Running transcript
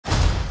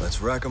Let's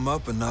rack 'em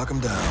up and knock 'em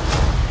down.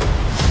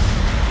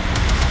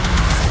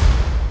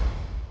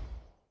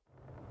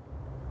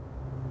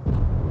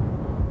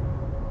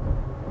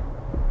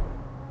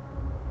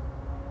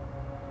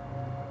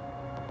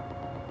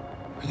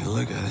 When you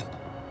look at it,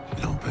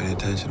 you don't pay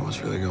attention to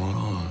what's really going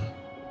on.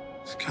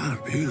 It's kind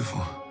of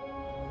beautiful.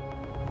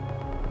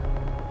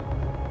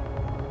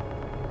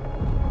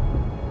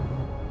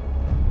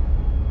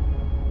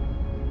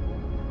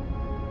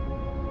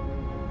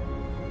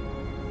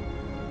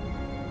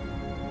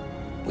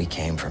 We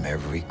came from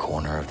every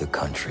corner of the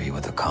country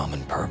with a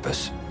common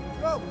purpose.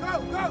 Go, go,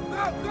 go,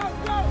 go, go,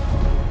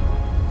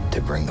 go!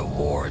 To bring the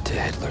war to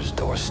Hitler's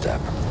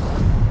doorstep.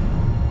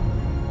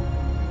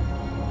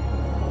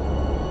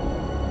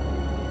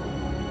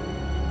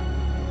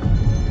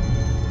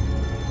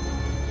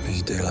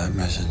 These daylight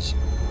missions.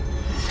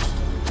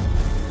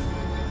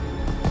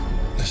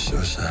 They're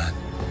suicide.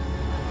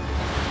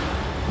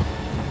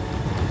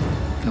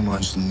 And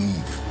watch the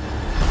move.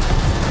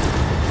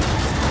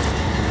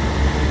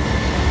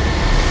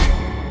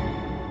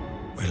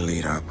 We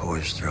lead our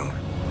boys through it.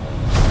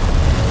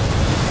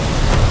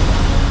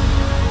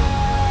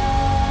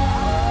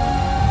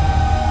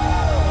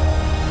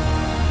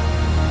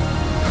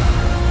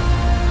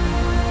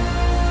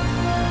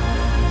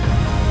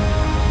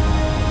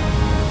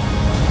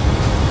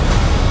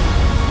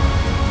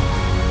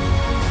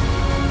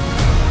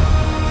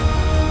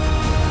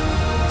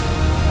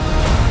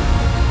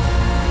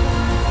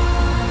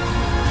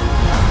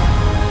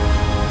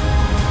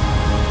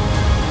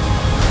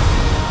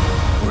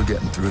 We're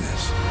getting through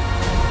this.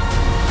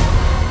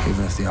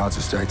 Even if the odds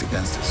are stacked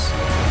against us.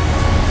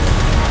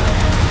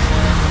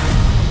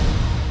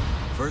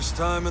 First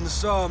time in the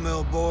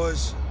sawmill,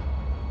 boys.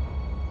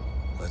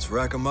 Let's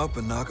rack 'em up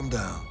and knock 'em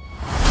down.